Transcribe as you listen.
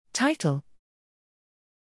Title: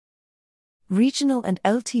 Regional and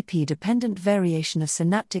LTP-dependent variation of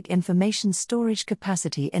synaptic information storage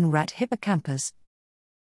capacity in rat hippocampus.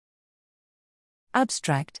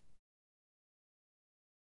 Abstract: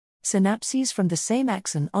 Synapses from the same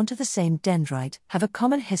axon onto the same dendrite have a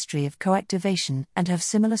common history of coactivation and have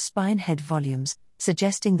similar spine head volumes,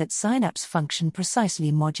 suggesting that synapse function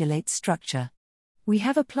precisely modulates structure. We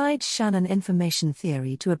have applied Shannon information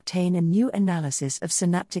theory to obtain a new analysis of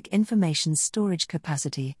synaptic information storage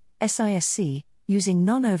capacity, SISC, using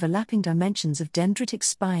non-overlapping dimensions of dendritic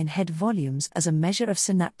spine head volumes as a measure of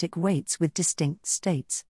synaptic weights with distinct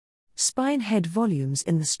states. Spine head volumes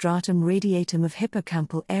in the stratum radiatum of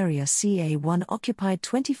hippocampal area CA1 occupied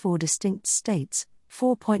 24 distinct states,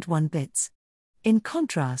 4.1 bits. In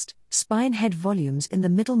contrast, spine head volumes in the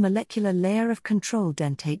middle molecular layer of control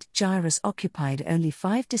dentate gyrus occupied only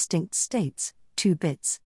 5 distinct states, 2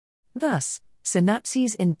 bits. Thus,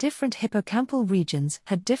 synapses in different hippocampal regions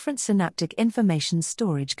had different synaptic information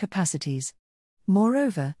storage capacities.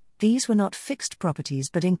 Moreover, these were not fixed properties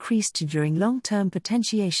but increased during long-term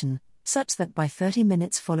potentiation, such that by 30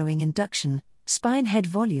 minutes following induction, spine head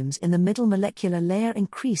volumes in the middle molecular layer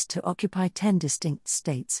increased to occupy 10 distinct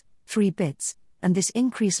states, 3 bits, and this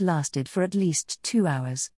increase lasted for at least 2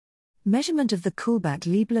 hours. Measurement of the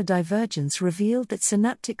Kullback-Leibler divergence revealed that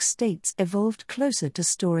synaptic states evolved closer to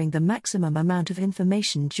storing the maximum amount of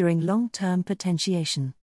information during long-term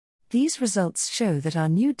potentiation. These results show that our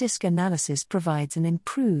new disk analysis provides an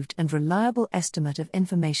improved and reliable estimate of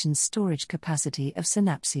information storage capacity of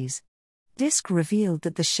synapses. Disk revealed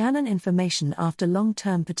that the Shannon information after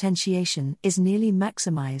long-term potentiation is nearly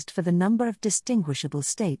maximized for the number of distinguishable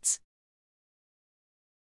states.